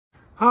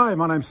Hi,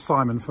 my name's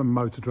Simon from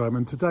Motordrome,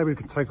 and today we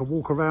can take a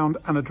walk around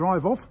and a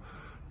drive off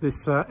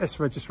this S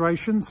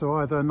registration, so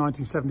either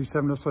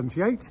 1977 or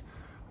 78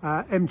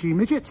 MG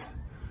Midget,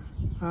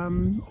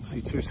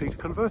 obviously two-seater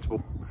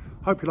convertible.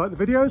 Hope you like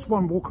the videos.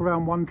 One walk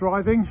around, one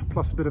driving,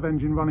 plus a bit of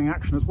engine running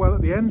action as well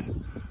at the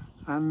end,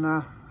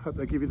 and hope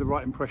they give you the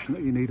right impression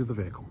that you need of the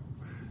vehicle.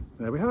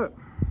 There we have it.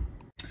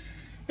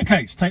 Okay,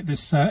 let's take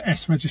this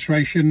S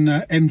registration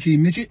MG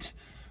Midget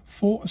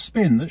for a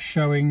spin. That's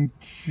showing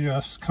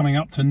just coming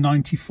up to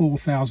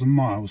 94,000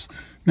 miles.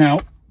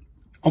 Now,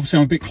 obviously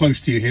I'm a bit close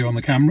to you here on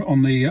the camera,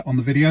 on the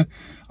video.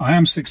 I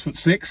am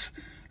 6'6",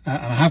 and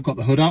I have got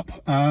the hood up,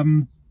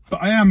 but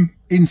I am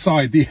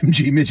inside the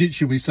MG Midget,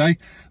 shall we say,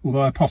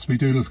 although I possibly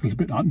do look a little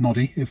bit like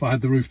Noddy if I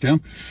had the roof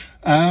down.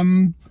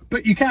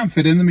 But you can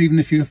fit in them even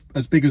if you're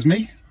as big as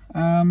me.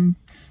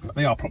 But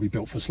they are probably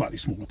built for slightly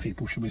smaller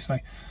people, shall we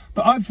say.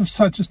 But I've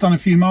just done a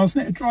few miles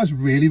in it. It drives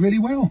really, really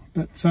well.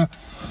 But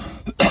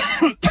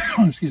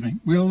excuse me,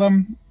 we'll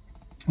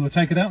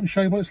take it out and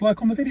show you what it's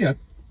like on the video.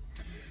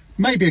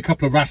 Maybe a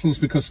couple of rattles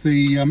because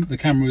the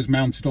camera is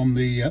mounted on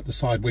the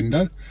side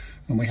window,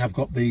 and we have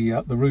got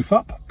the roof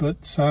up.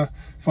 But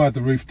if I had the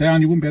roof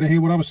down, you wouldn't be able to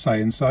hear what I was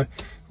saying. So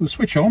we'll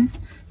switch on.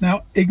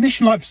 Now,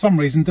 ignition light for some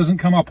reason doesn't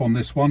come up on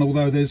this one,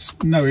 although there's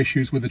no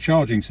issues with the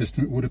charging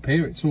system. It would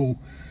appear it's all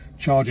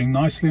charging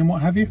nicely and what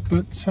have you,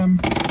 but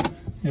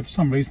yeah, for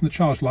some reason the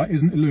charge light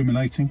isn't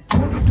illuminating.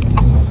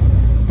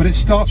 But it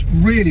starts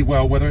really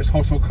well whether it's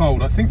hot or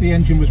cold. I think the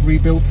engine was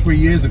rebuilt 3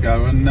 years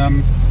ago,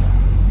 and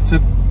it's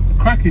a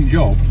cracking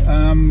job.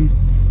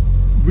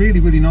 Really,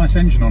 really nice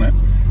engine on it.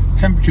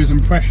 Temperatures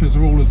and pressures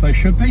are all as they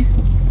should be.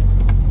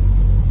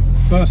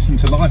 Bursts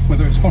into life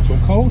whether it's hot or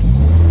cold,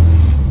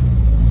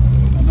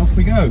 and off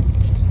we go.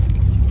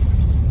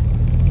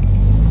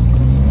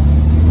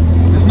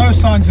 No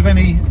signs of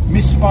any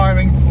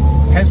misfiring,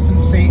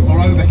 hesitancy or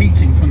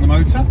overheating from the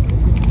motor.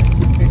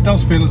 It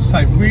does feel, as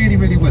I say, really,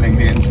 really willing,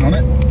 the engine on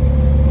it.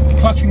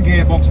 Clutch and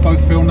gearbox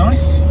both feel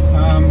nice.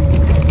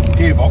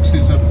 Gearbox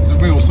is a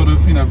real sort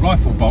of, you know,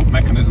 rifle bolt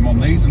mechanism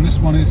on these, and this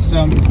one is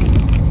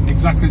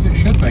exactly as it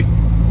should be.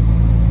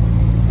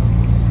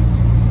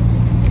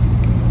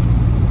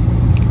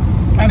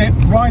 And it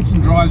rides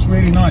and drives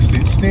really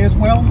nicely. It steers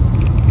well.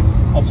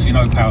 Obviously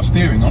no power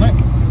steering on it,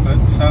 but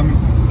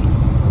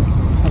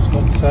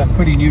it's got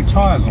pretty new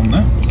tyres on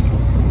there.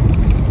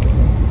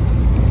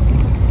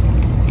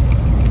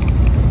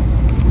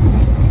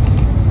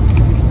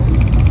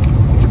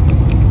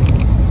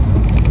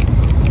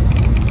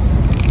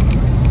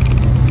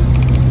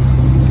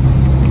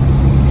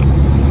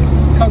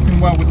 Coping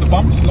well with the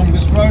bumps along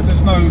this road.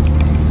 There's no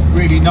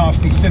really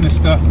nasty,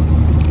 sinister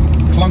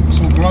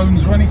clunks or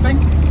groans or anything.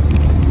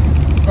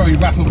 Very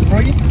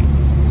rattle-free.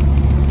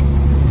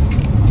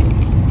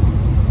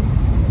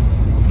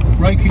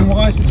 Braking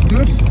wise, it's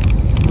good.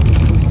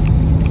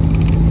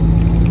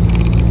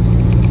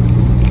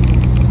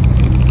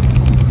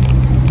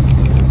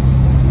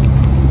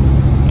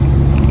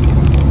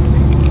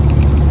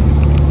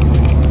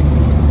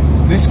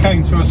 This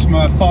came to us from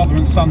a father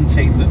and son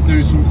team that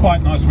do some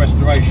quite nice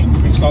restorations.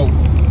 We've sold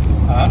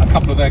a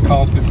couple of their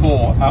cars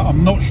before.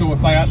 I'm not sure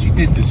if they actually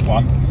did this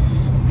one,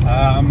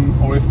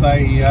 or if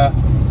they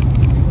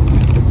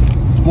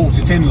brought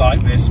it in like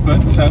this,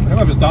 but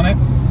whoever's done it,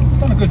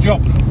 done a good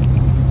job.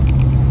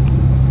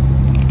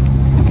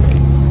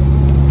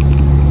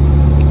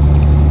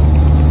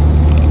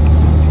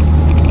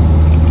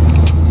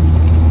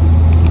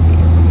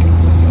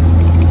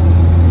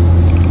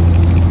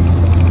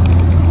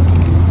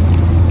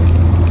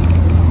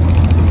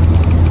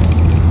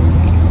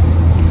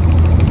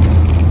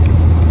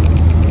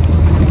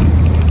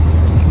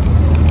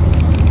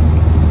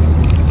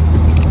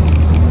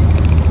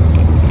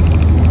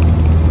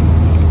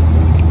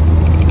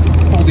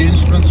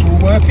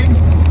 Working. I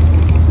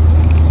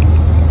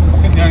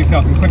think the only thing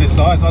I can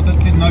criticise, I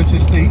did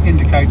notice the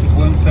indicators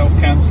weren't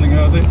self-cancelling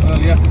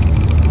earlier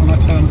when I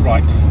turned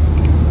right.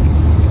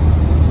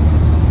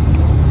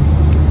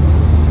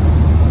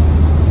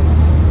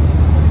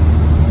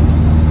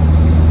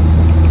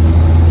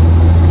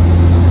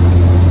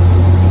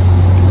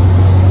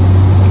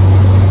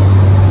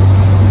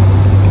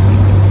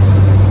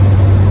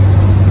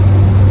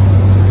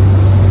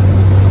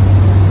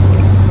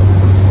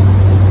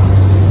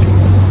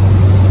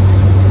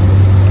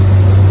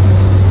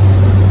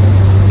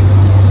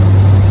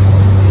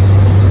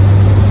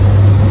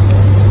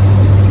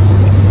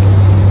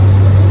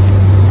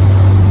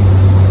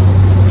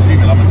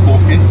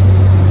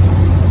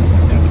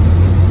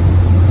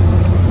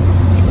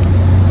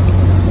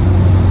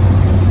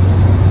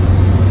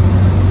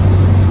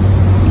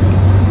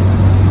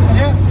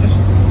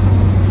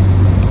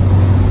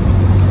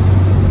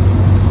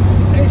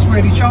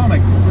 Really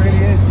charming, it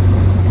really is.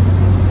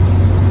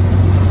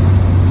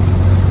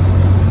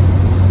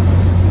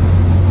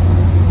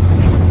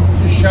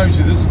 Just shows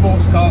you that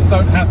sports cars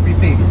don't have to be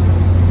big.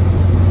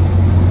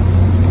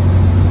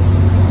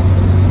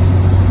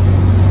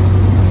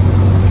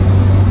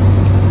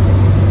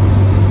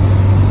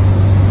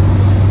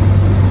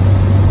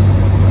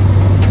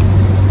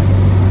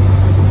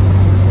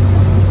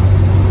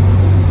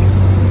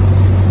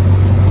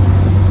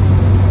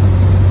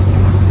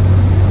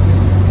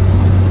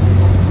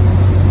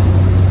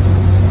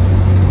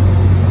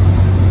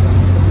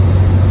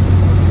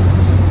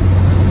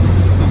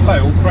 say,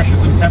 all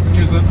pressures and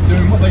temperatures are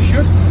doing what they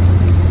should.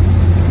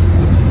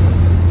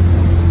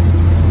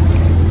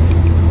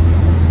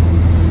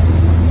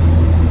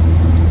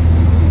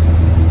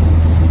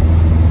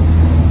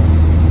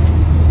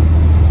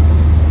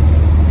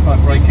 Try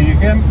braking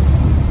again.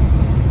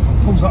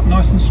 Pulls up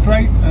nice and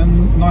straight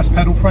and nice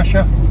pedal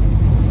pressure.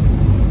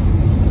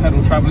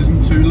 Pedal travel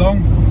isn't too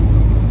long.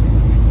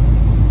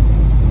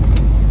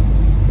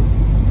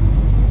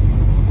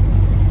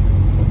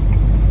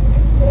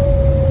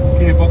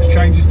 Gearbox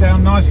changes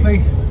down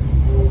nicely.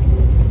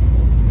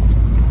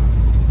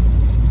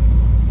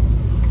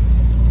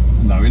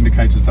 No,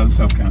 indicators don't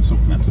self-cancel.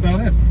 That's about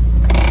it.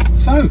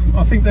 So,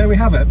 I think there we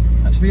have it.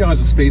 Actually, the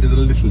idle speed is a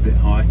little bit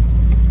high.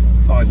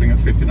 It's idling at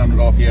 1500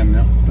 RPM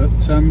now, but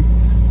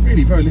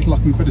really very little I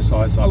can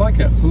criticise. I like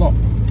it, it's a lot.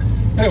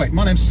 Anyway,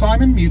 my name's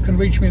Simon. You can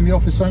reach me in the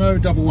office on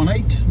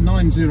 0118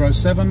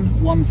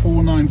 907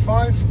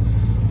 1495.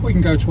 Or you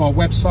can go to our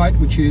website,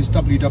 which is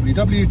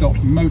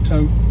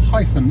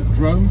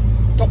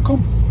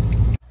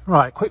www.moto-drone.com.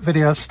 Right, quick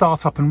video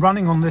start up and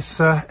running on this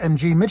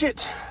MG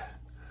Midget.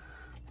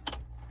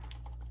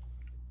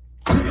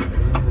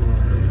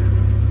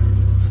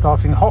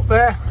 Starting hot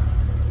there,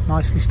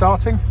 nicely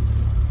starting.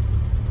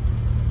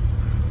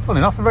 Funny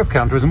enough, the rev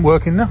counter isn't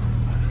working now.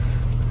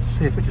 Let's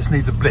see if it just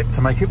needs a blip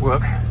to make it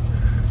work.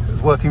 It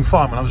was working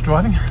fine when I was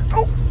driving.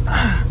 Oh.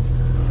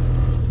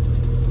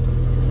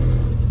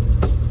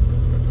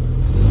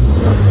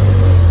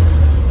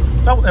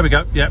 Oh, there we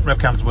go. Yeah, rev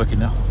counter's working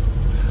now.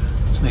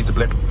 Just needs a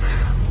blip.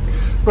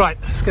 Right,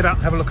 let's get out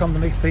and have a look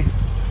underneath the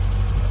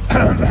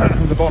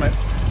the bonnet.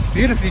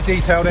 Beautifully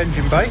detailed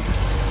engine bay.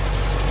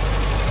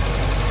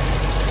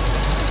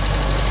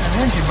 And the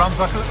engine runs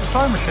like a little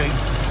sewing machine.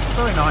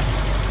 Very nice.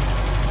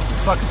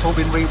 Looks like it's all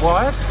been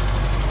rewired.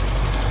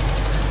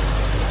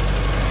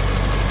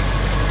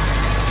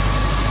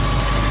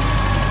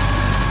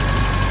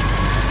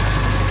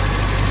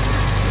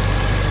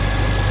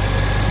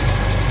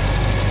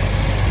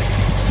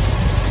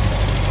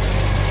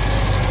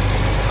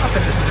 I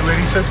think this is a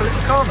really super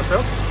little car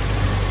myself.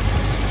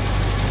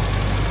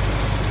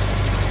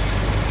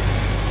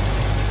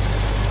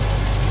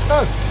 So,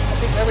 I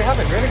think there we have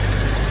it really.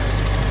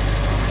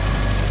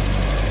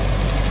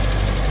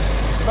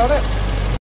 That's about it.